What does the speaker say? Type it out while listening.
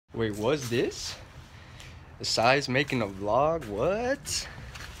Wait, what's this? The size making a vlog? What?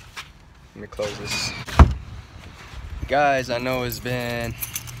 Let me close this. Guys, I know it's been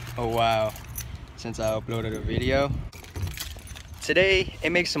a while since I uploaded a video. Today,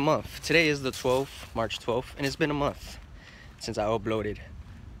 it makes a month. Today is the 12th, March 12th, and it's been a month since I uploaded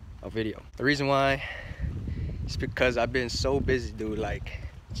a video. The reason why is because I've been so busy, dude. Like,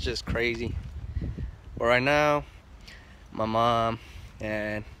 it's just crazy. But right now, my mom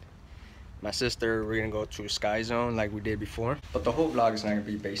and my sister, we're gonna go to Sky Zone like we did before. But the whole vlog is not gonna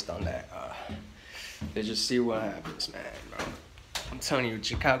be based on that. Let's just see what happens, man, bro. I'm telling you,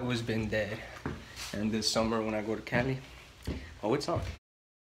 Chicago has been dead. And this summer when I go to Cali, oh, it's on.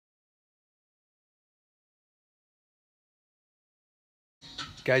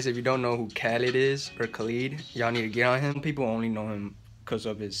 Guys, if you don't know who Khaled is, or Khalid, y'all need to get on him. People only know him because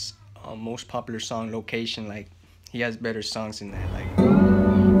of his most popular song, Location. Like, he has better songs than that. Like,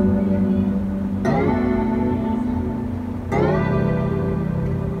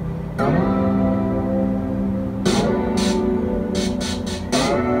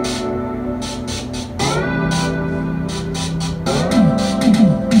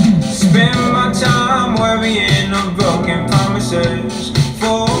 spend my time worrying on broken promises,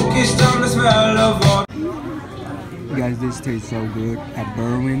 focused on the smell of all. guys, this tastes so good at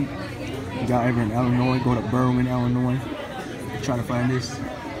Berwyn. If y'all ever in Illinois, go to Berwyn, Illinois. Try to find this.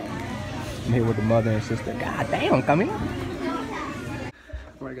 I'm here with the mother and sister. God damn, come here.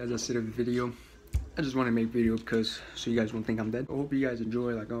 Alright guys, that's it of the video. I just want to make video because so you guys won't think I'm dead. I hope you guys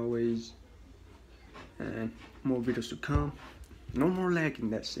enjoy like always. And more videos to come. No more lagging,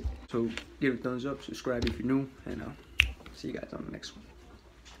 that's it. So give it a thumbs up, subscribe if you're new, and see you guys on the next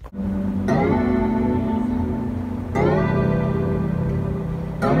one.